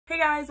Hey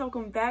guys,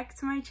 welcome back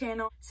to my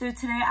channel. So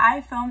today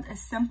I filmed a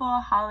simple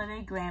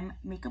holiday glam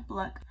makeup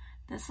look.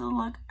 This is a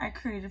look I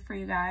created for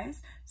you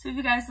guys. So if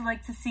you guys would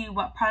like to see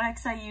what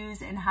products I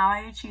use and how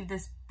I achieved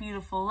this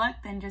beautiful look,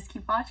 then just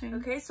keep watching.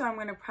 Okay, so I'm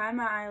going to prime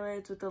my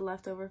eyelids with the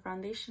leftover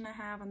foundation I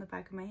have on the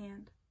back of my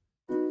hand.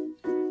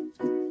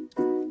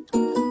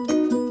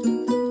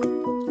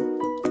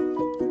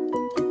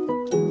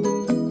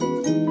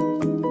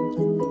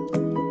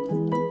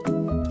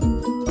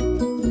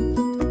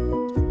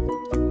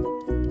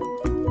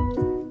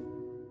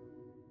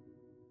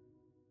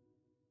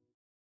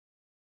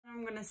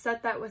 I'm going to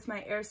set that with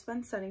my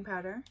Airspun setting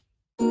powder.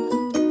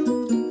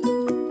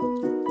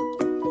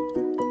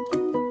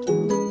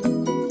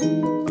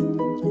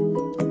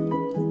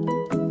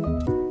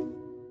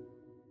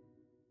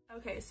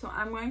 Okay, so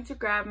I'm going to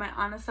grab my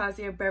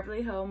Anastasia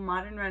Beverly Hills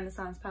Modern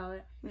Renaissance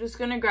palette. I'm just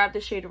going to grab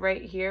the shade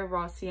right here,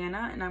 Raw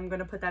Sienna, and I'm going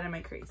to put that in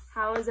my crease.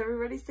 How was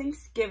everybody's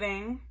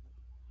Thanksgiving?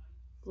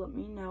 Let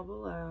me know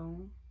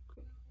below.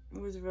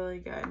 It was really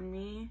good.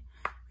 Me,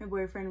 my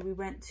boyfriend, we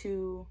went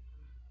to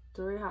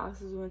 3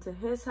 houses. We went to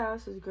his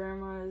house, his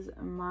grandma's,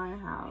 and my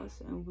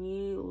house, and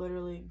we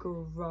literally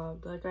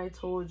grubbed. Like I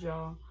told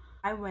y'all,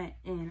 I went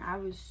in. I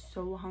was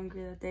so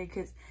hungry that day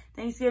because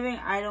Thanksgiving,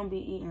 I don't be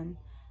eating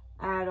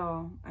at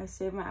all. I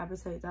saved my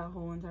appetite that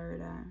whole entire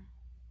day.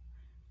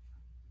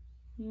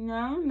 You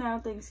know, now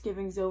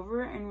Thanksgiving's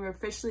over and we're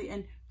officially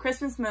in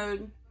Christmas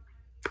mode.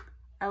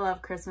 I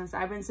love Christmas.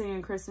 I've been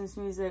singing Christmas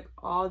music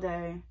all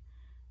day,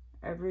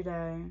 every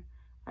day.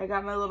 I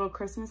got my little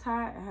Christmas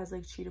hat. It has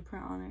like cheetah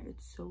print on it.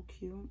 It's so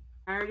cute.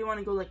 I already want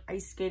to go like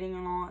ice skating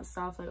and all that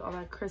stuff, like all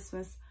that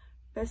Christmas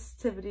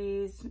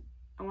festivities.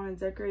 I want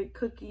to decorate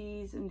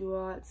cookies and do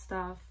all that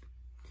stuff.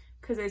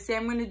 Because I say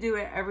I'm going to do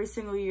it every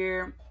single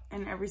year,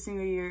 and every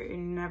single year it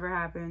never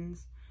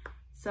happens.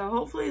 So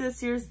hopefully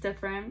this year is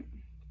different.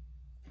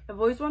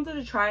 I've always wanted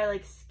to try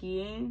like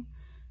skiing.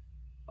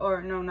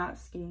 Or no, not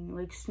skiing,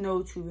 like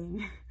snow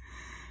tubing.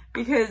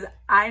 Because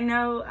I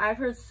know I've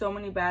heard so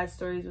many bad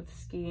stories with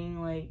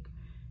skiing, like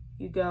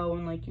you go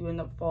and like you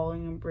end up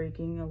falling and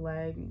breaking a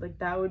leg. Like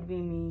that would be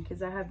me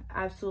because I have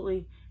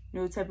absolutely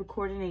no type of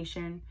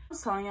coordination. I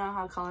was telling y'all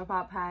how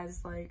ColourPop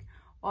has like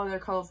all their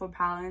colorful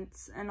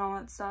palettes and all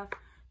that stuff.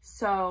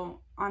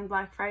 So on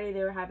Black Friday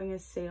they were having a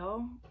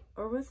sale,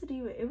 or was it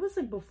even, it was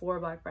like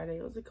before Black Friday,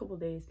 it was a couple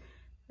days.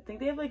 I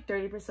think they have like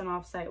 30%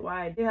 off site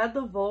wide. They had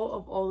the vault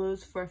of all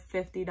those for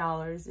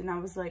 $50 and I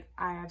was like,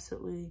 I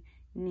absolutely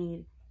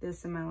need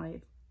this in my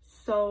life.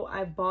 So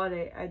I bought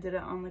it. I did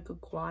it on like a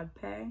quad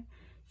pay.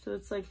 So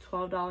it's like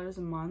 $12 a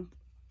month.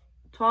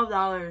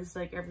 $12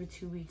 like every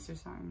 2 weeks or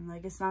something.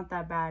 Like it's not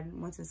that bad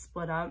once it's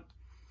split up.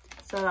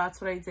 So that's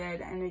what I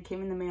did and it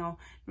came in the mail.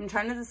 I'm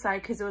trying to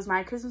decide because it was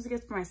my Christmas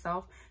gift for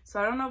myself.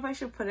 So I don't know if I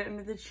should put it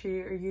under the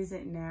tree or use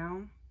it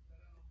now.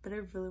 But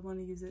I really want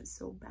to use it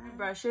so bad.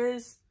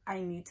 Brushes,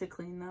 I need to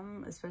clean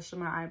them, especially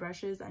my eye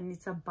brushes. I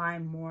need to buy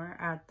more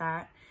at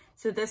that.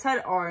 So this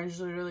had orange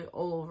literally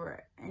all over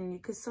it. And you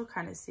could still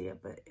kind of see it,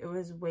 but it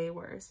was way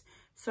worse.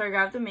 So I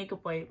grabbed a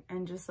makeup wipe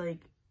and just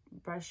like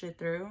brushed it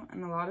through.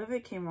 And a lot of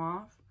it came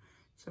off.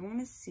 So I'm going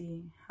to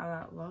see how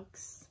that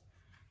looks.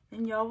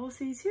 And y'all will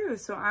see too.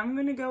 So I'm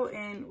going to go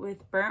in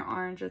with burnt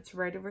orange. It's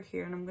right over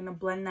here. And I'm going to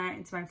blend that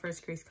into my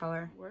first crease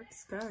color.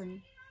 Works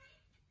good.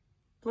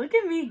 Look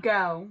at me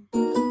go.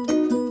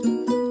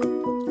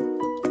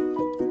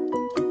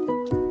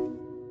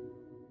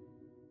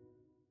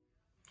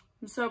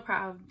 I'm so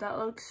proud. That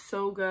looks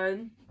so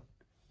good.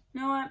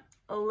 You know what?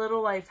 A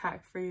little life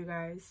hack for you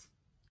guys.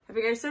 Have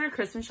you guys started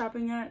Christmas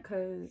shopping yet?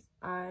 Because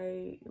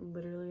I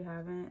literally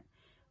haven't.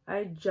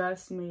 I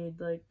just made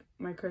like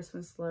my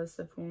Christmas list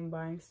of who I'm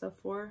buying stuff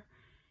for.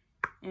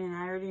 And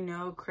I already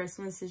know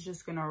Christmas is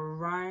just gonna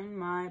run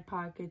my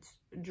pockets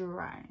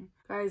dry.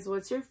 Guys,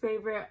 what's your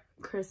favorite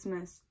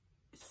Christmas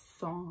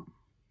song?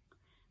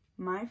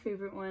 My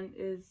favorite one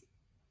is,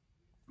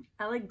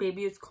 I like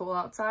Baby It's Cold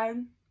Outside.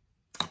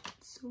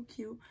 So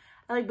cute.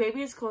 I like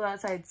Baby It's Cold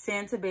Outside,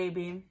 Santa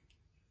Baby.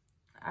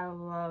 I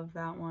love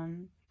that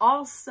one.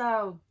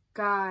 Also,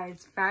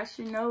 guys,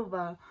 Fashion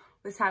Nova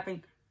was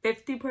having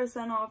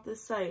 50% off the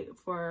site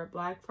for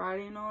Black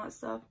Friday and all that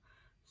stuff.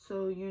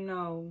 So, you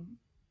know,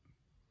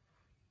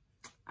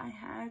 I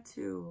had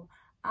to.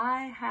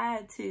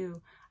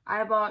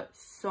 I bought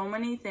so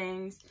many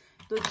things.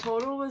 The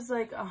total was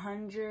like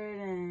 100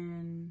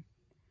 and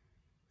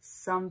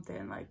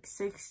something, like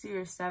 60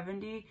 or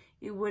 70.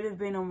 It would have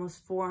been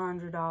almost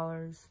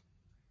 $400.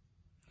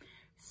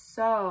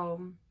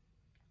 So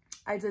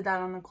I did that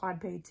on the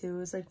quad pay too. It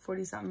was like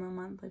 40 something a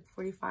month, like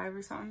 45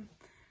 or something.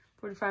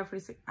 45,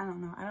 46, I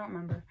don't know. I don't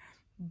remember.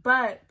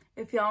 But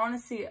if y'all want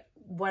to see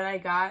what I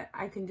got,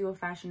 I can do a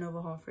Fashion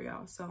Nova haul for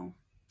y'all. So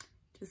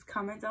just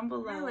comment down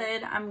below. My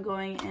lid, I'm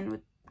going in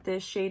with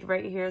this shade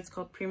right here. It's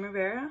called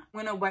Primavera. I'm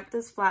going to wet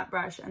this flat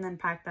brush and then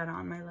pack that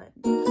on my lid.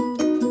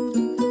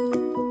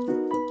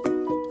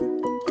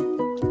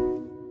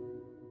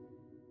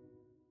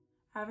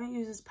 I haven't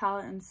used this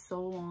palette in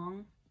so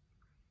long.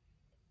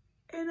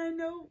 And I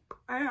know,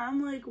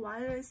 I'm like, why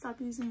did I stop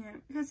using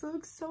it? Because it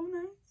looks so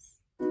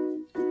nice.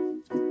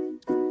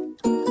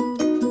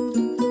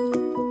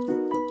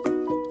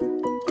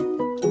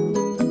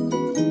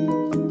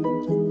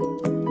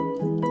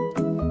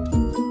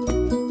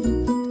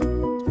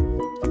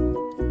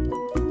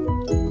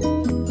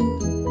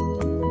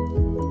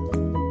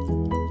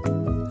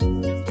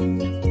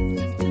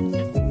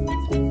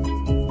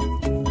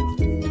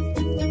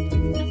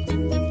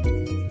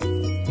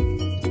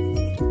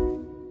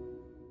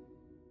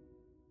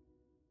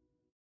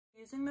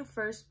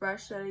 first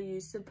brush that I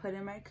used to put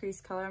in my crease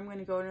color, I'm going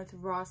to go in with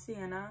raw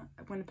sienna.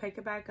 I'm going to pick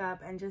it back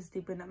up and just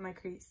deepen up my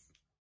crease.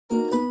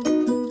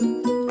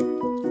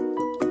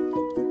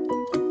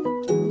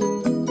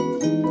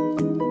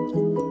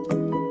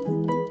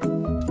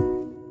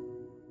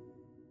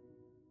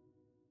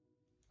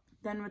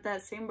 Then with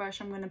that same brush,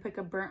 I'm going to pick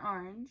a burnt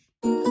orange.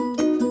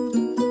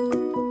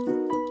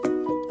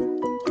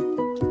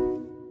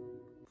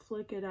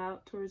 Flick it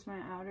out towards my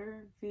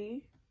outer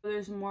V.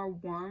 There's more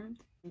warmth.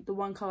 The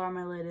one color on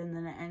my lid and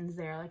then it ends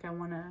there. Like, I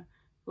want to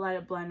let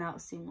it blend out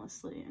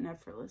seamlessly and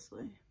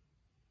effortlessly.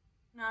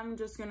 Now I'm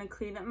just going to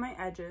clean up my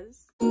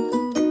edges. I'm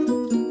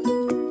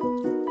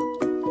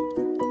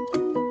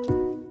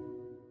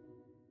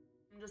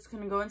just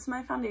going to go into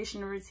my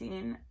foundation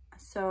routine.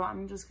 So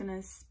I'm just going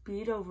to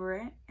speed over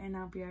it and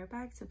I'll be right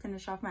back to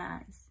finish off my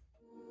eyes.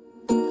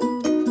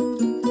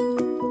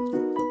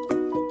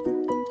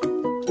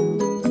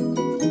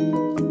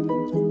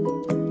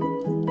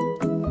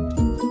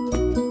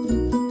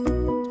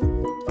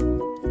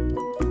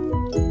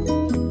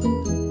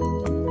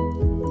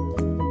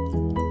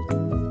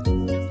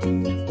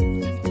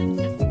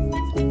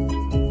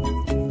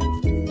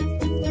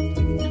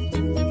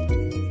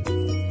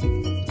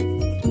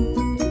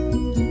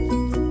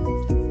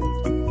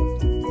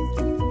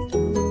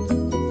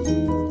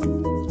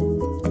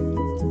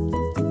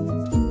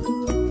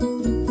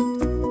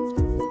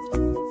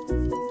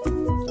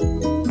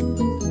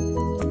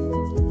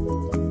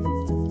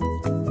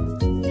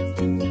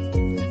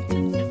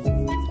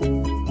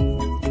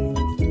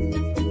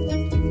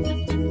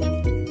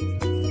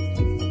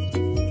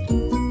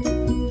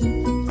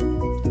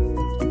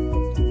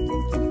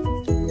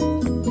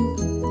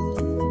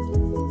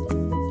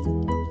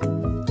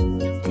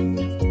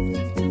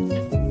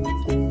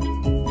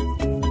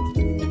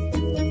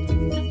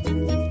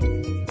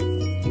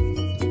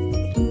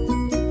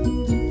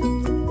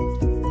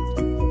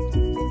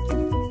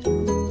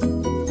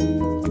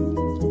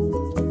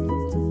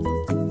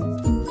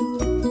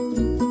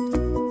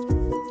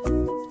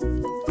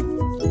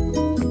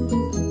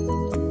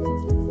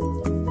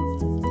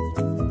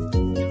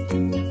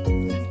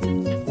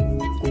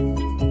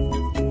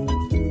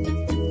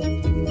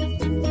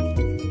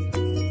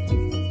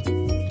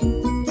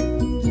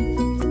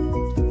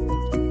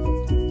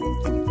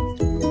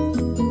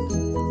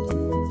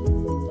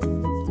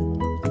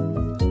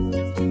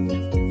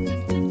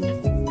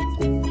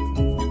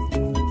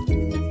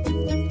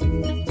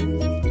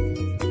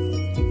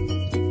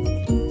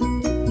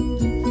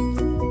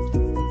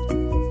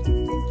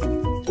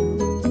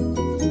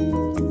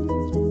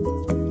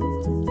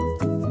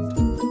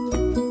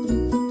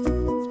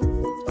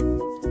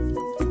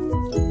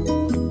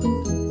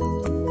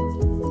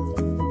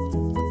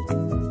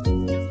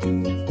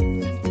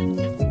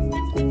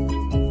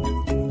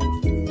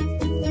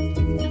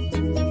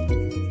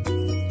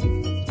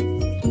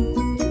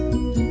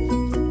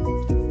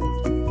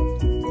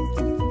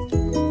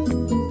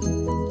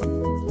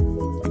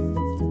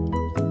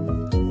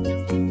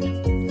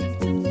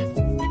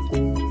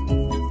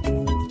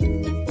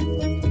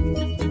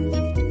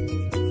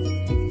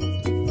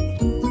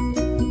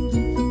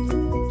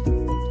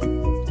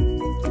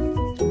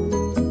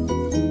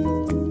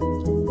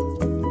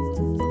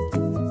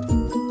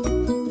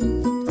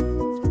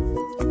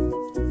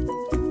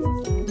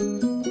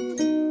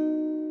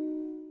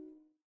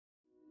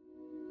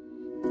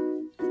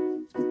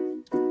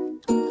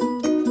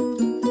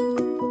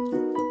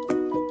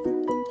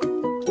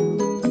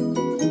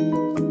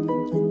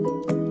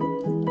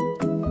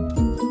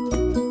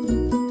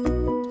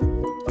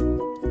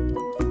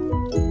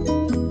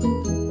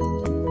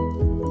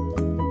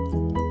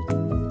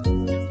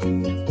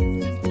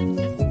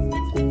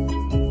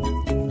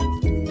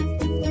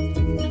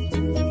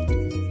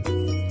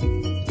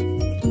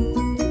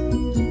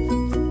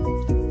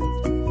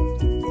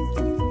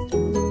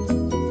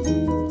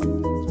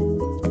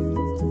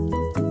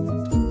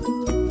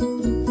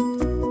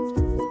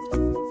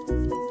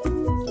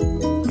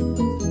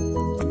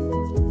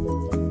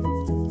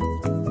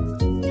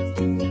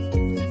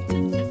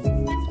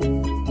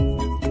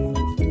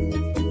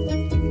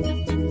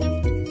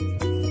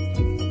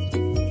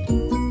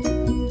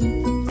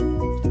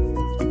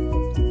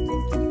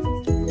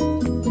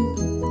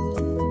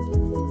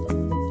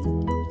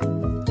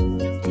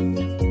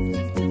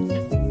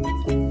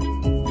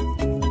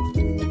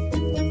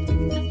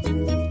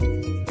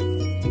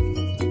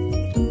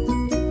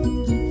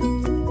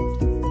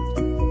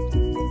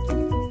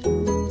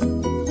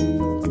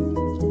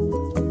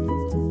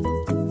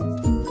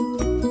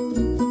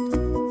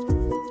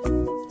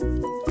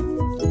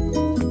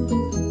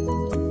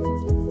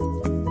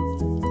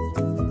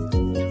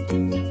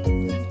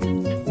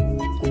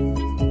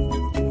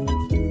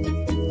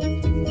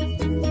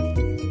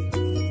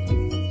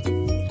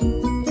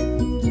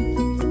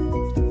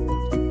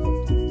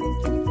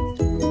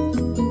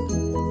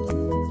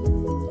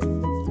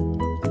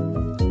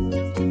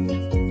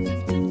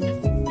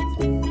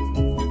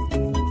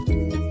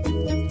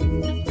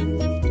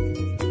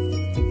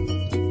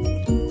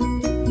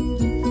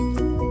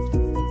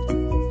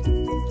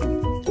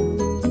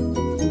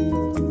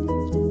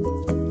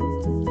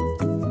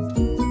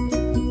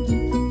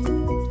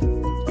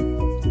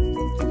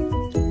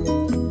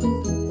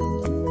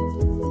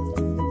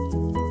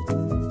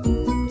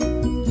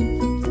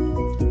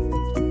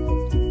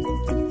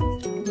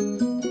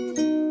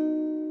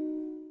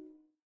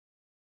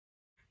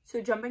 So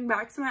jumping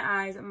back to my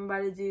eyes, I'm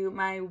about to do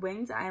my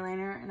winged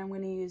eyeliner, and I'm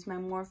going to use my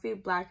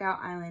Morphe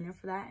Blackout eyeliner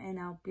for that, and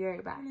I'll be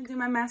right back. I'm going to do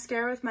my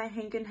mascara with my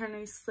Hank &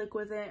 Henry Slick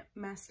With It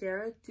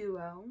Mascara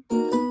Duo.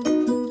 I'm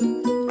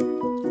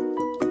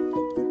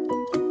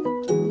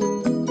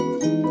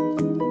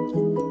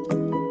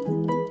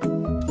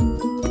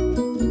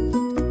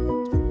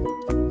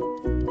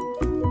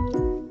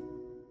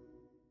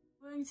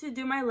going to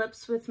do my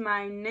lips with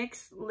my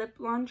NYX Lip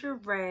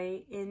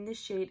Lingerie in the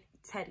shade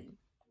Teddy.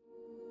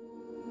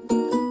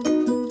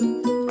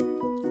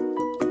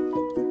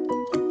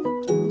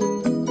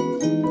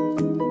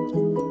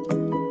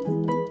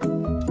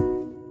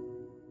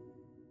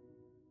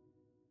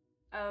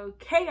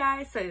 Okay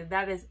guys, so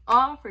that is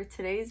all for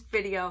today's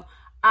video.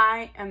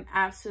 I am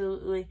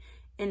absolutely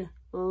in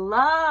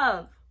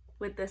love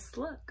with this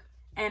look,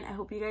 and I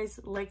hope you guys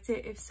liked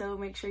it. If so,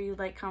 make sure you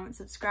like, comment,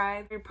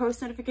 subscribe, your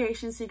post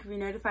notifications so you can be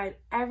notified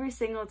every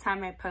single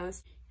time I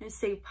post. And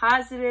stay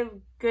positive,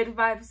 good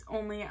vibes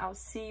only. I'll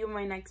see you in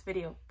my next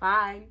video.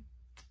 Bye.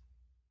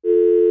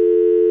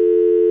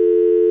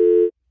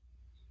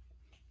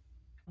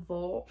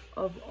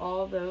 Of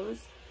all those,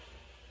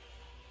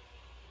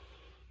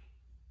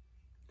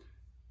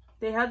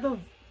 they had the...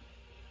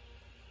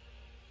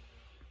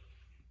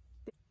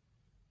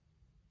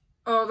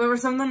 Oh, there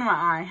was something in my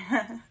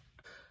eye.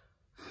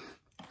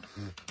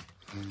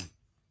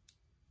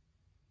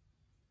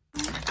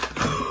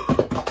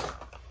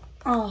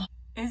 Oh.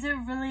 Is it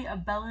really a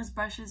Bella's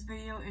Brushes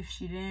video if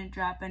she didn't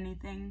drop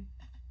anything?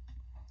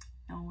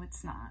 No,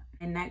 it's not.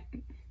 And that...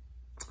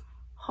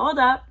 Hold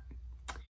up.